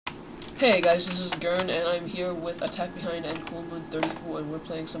Hey guys, this is Gurn, and I'm here with Attack Behind and Cool Moon 34, and we're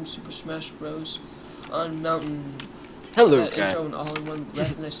playing some Super Smash Bros. On Mountain. Hello, that guys. intro in all in one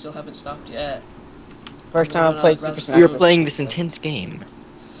breath, and I still haven't stopped yet. First time I've played Super Smash We Bros. were playing this intense game.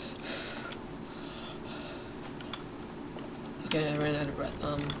 Okay, I ran out of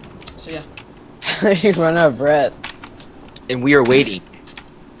breath. So yeah. You run out of breath. And we are waiting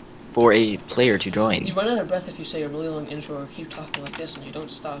for a player to join. You run out of breath if you say a really long intro or keep talking like this, and you don't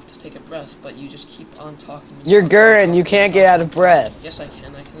stop to take a breath, but you just keep on talking. You're Gurn, you can't get out of breath. Yes, I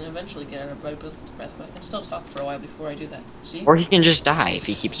can. I can eventually get out of breath, but I can still talk for a while before I do that. See? Or he can just die if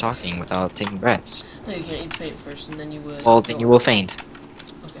he keeps talking without taking breaths. No, you can't. You'd faint first, and then you would. Well, then you will faint.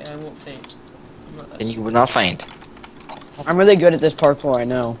 Okay, I won't faint. I'm not that Then you stupid. will not faint. I'm really good at this parkour, I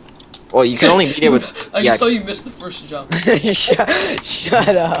know. Well, you can only beat it with... I just saw you miss the first jump.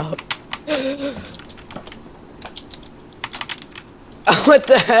 Shut up. What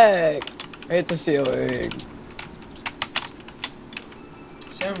the heck? I hit the ceiling.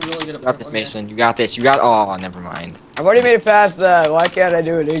 See, I'm really good at You got this, parkour, Mason. You got this. You got... Oh, never mind. I've already made it past that. Why can't I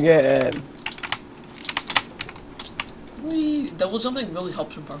do it again? Whee! Double jumping really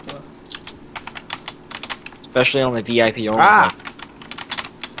helps in parkour. Especially on the VIP only. Ah!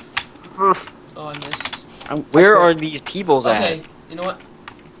 Oh, I missed. Where are these peoples Okay, at? you know what?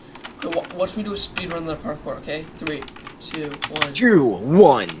 Okay, watch me do a speed run of the parkour, okay? 3, 2, 1. 2,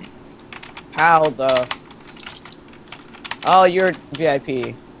 1. How the... Oh, you're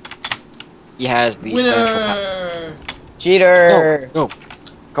VIP. He has the special power. Winner! Cheater! No, no.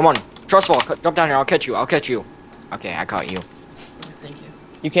 Come on. Trust fall. Jump down here. I'll catch you. I'll catch you. Okay, I caught you. Okay, thank you.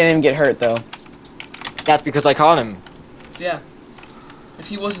 You can't even get hurt, though. That's because I caught him. Yeah. If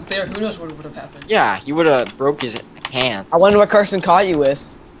he wasn't there, who knows what would have happened? Yeah, he would have broke his hand I wonder what Carson caught you with.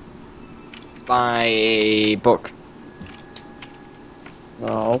 by a book.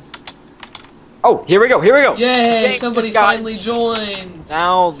 Oh. Oh, here we go. Here we go. Yay! Yay, Somebody just got- finally joined!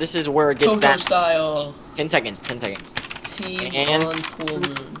 Now this is where it gets Toto that. style. 10 seconds. 10 seconds. Team And- on Cool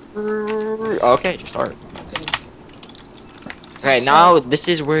Moon. Okay, just start. Okay. Okay, So- now this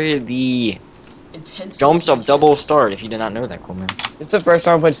is where the Intense jumps of double start. If you did not know that, Coleman. It's the first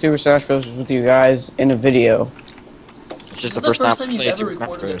time I played Super Smash Bros. With you guys in a video. It's just This the is first time I you've played ever Super Smash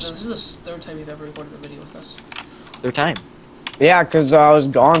recorded it. Bros. This is the third time you've ever recorded a video with us. Third time. Yeah, because I was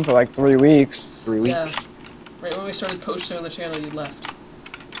gone for like 3 weeks. 3 Yeah. weeks. Right when we started posting on the channel, you left.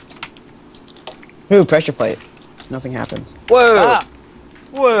 Ooh, pressure plate. Nothing happens. Whoa! Ah!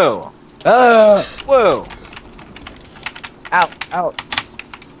 Whoa! Whoa! Out, out.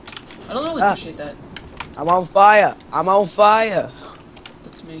 I don't really Ah. appreciate that. I'm on fire. I'm on fire.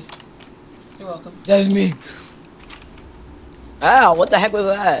 That's me. You're welcome. That's me. Ow, what the heck was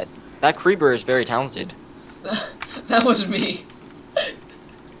that? That creeper is very talented. That was me.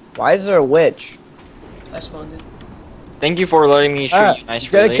 Why is there a witch? I spawned it. Thank you for letting me shoot you. Nice,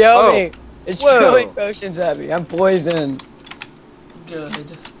 it's gonna really. kill Oh. me. It's Whoa. throwing potions at me. I'm poisoned.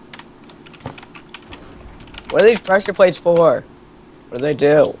 Good. What are these pressure plates for? What do they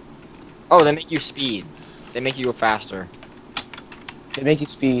do? Oh, they make you speed. They make you go faster. They make you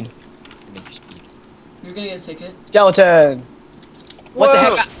speed. They make you speed. You're gonna get a ticket. Skeleton! What the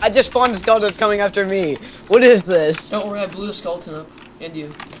Whoa. heck? I just spawned a skeleton that's coming after me. What is this? Don't worry, I blew the skeleton up. And you.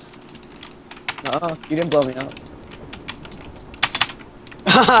 No, you didn't blow me up.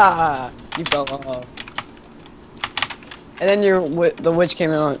 Haha! You fell off. And then the witch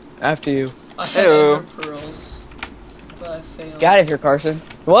came out after you. I had Hello. ender pearls. But I failed. Get out of here, Carson.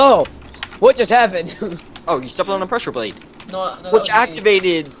 Whoa! What just happened? Oh, you stepped on a pressure blade, No, that was which me.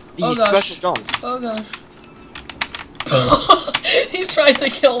 activated these Oh, gosh. special jumps. Oh gosh. He's trying to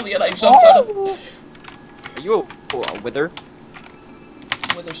kill me and I jumped out of Are you a wither?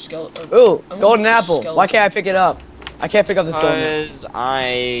 with her skeleton. Ooh, golden apple. Why can't I pick it up? I can't pick up this golden apple. Because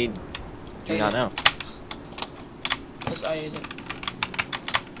I do not know. Because I ate it.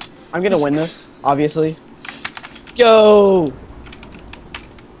 I'm gonna win this, obviously. Go!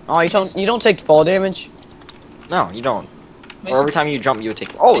 Oh, you don't take fall damage? No, you don't. Mason, Or every time you jump, you would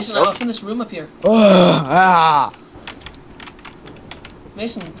take. Oh, Mason, I'm okay. up in this room up here. Ah!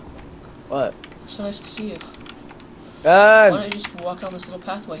 Mason, What? so nice to see you. Why Good! don't you just walk down this little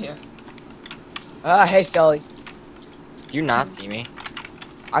pathway here? Ah, hey, Skelly. Do you not see me?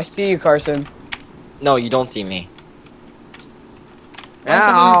 I see you, Carson. No, you don't see me.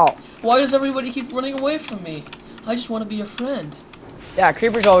 Ow! Why does everybody keep running away from me? I just want to be your friend. Yeah,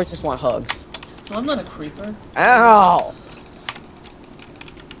 creepers always just want hugs. No, I'm not a creeper. Ow!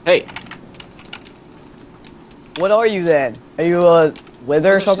 Hey, What are you then? Are you a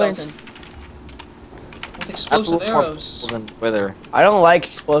wither or I'm a something? skeleton. With explosive That's a little more arrows. than wither. I don't like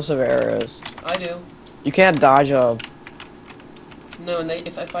explosive arrows. I do. You can't dodge them. No, and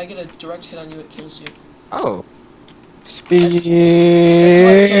if I get a direct hit on you, it kills you. Oh. Speed.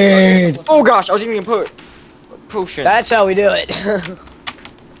 Oh gosh, I was even gonna put potion. That's how we do it.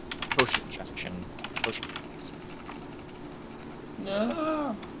 Potion section. Potion.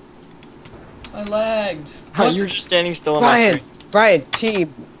 No. I lagged. You're just standing still on my screen. Brian,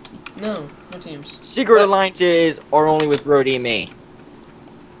 team. No teams. Secret alliances are only with Brody and me.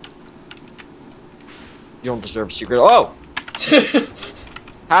 You don't deserve a secret. Oh!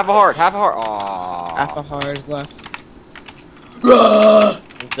 Half a heart, half a heart. Aww. Half a heart is left.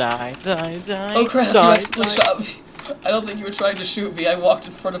 Die. Oh crap, you die, accidentally shot me. I don't think you were trying to shoot me. I walked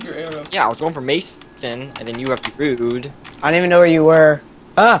in front of your arrow. Yeah, I was going for Mason, and then you have to be rude. I didn't even know where you were.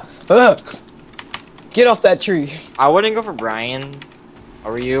 Get off that tree. I wouldn't go for Brian.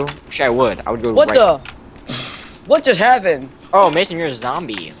 Or you? Actually, I would. I would go What right. the? What just happened? Oh, Mason, you're a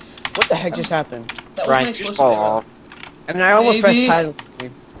zombie. What the heck just happened? That was Brian, my you just explosive fall arrow. off. I mean, I almost pressed Maybe. title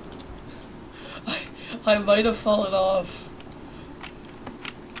screen. I might have fallen off.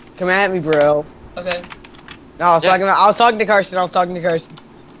 Come at me, bro. Okay. No, I was talking to Carson. I was talking to Carson.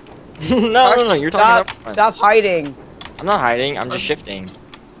 no, you're talking about. Stop hiding. I'm not hiding. I'm just shifting.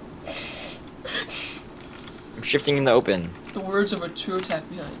 I'm shifting in the open. The words of a true attack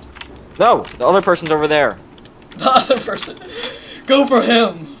behind. No, the other person's over there. The other person. Go for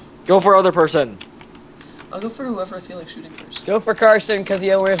him. Go for other person. I'll go for whoever I feel like shooting first. Go for Carson because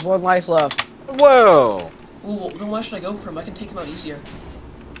he only has 1 life left. Whoa. Well, then why should I go for him? I can take him out easier.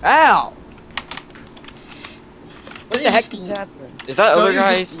 Ow! What the heck just just happened? Is that Don't other you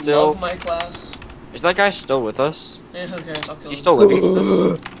guy just still? love my class? Is that guy still with us? Yeah, who cares? I'll kill Is him. he still living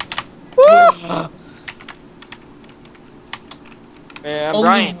with us? Yeah, Only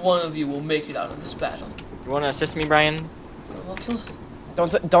Brian. one of you will make it out of this battle. You want to assist me, Brian? I'll kill him.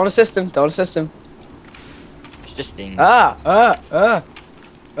 Don't assist him. Don't assist him. Assisting. Bomb.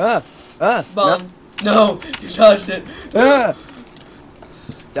 No, you dodged it.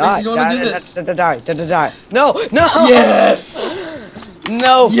 Die, you don't wanna do this. die. No. Yes!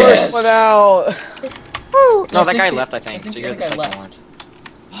 No, Yes! first one out. No, I that think guy the- left, I think. I think So the you're the other guy second one. left.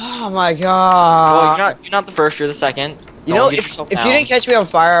 Oh my god. Well, you're not the first, you're the second. You Don't know, get if yourself you down. didn't catch me on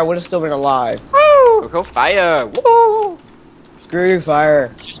fire, I would have still been alive. Go fire! Woo! Screw you,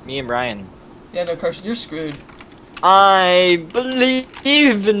 fire. It's just me and Brian. Yeah, no, Carson, you're screwed. I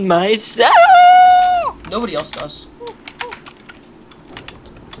believe in myself! Nobody else does.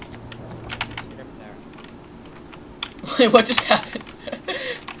 Wait, what just happened?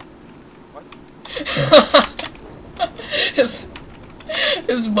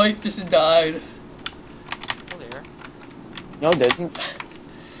 his mic just died. Still there. No, it didn't.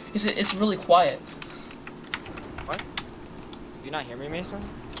 It's really quiet. Do you not hear me, Mason?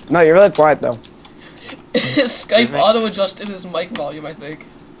 No, you're really quiet though. Skype me? auto-adjusted his mic volume, I think.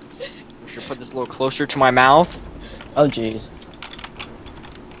 I should put this a little closer to my mouth. Oh jeez.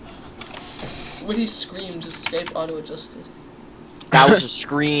 When he screamed, his Skype auto-adjusted. That was a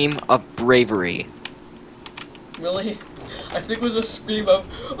scream of bravery. Really? I think it was a scream of,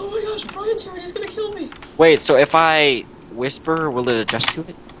 oh my gosh, Brian's here and he's gonna kill me. Wait, so if I whisper, will it adjust to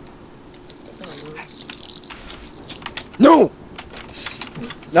it? I don't No! know.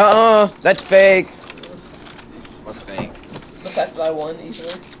 Nuh-uh, that's fake. What's fake? The fact that I won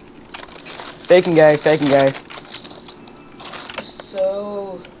easily. Faking guy, faking guy.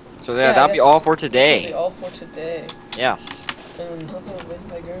 So... So yeah, that'll be all for today. That'll be all for today. Yes. Nothing with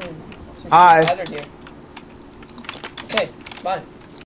my girl. Some Hi. pattern here. Okay, bye.